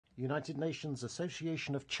United Nations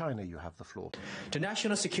Association of China, you have the floor. The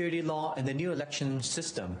national security law and the new election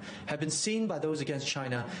system have been seen by those against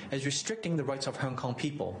China as restricting the rights of Hong Kong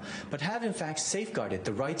people, but have in fact safeguarded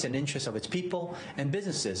the rights and interests of its people and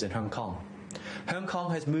businesses in Hong Kong. Hong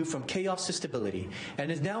Kong has moved from chaos to stability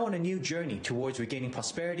and is now on a new journey towards regaining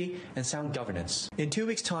prosperity and sound governance. In 2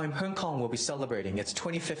 weeks' time, Hong Kong will be celebrating its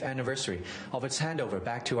 25th anniversary of its handover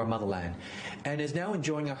back to our motherland and is now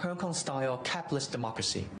enjoying a Hong Kong-style capitalist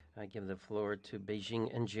democracy. I give the floor to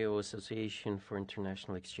Beijing NGO Association for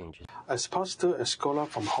International Exchanges. As pastor and scholar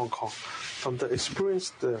from Hong Kong, from the experience,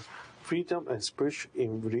 the freedom and speech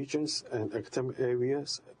in religions and academic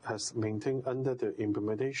areas has maintained under the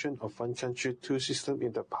implementation of one country, two systems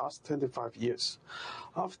in the past 25 years.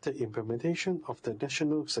 After the implementation of the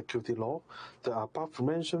national security law, the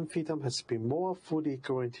above-mentioned freedom has been more fully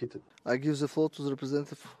guaranteed. I give the floor to the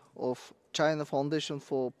representative of China Foundation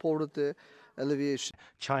for Poverty Alleviation.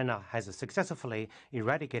 China has successfully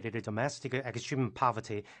eradicated domestic extreme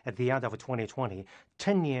poverty at the end of 2020,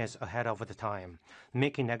 10 years ahead of the time,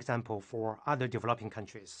 making an example for other developing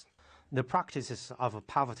countries. The practices of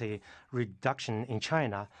poverty reduction in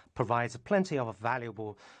China provides plenty of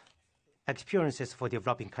valuable experiences for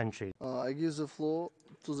developing countries. I give the floor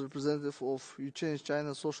to the representative of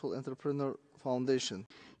China Social Entrepreneur Foundation.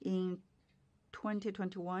 In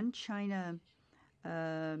 2021, China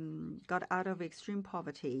got out of extreme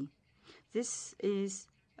poverty. This is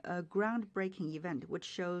a groundbreaking event which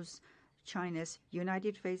shows China's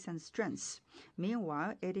united faith and strength.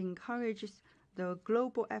 Meanwhile, it encourages the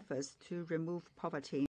global efforts to remove poverty.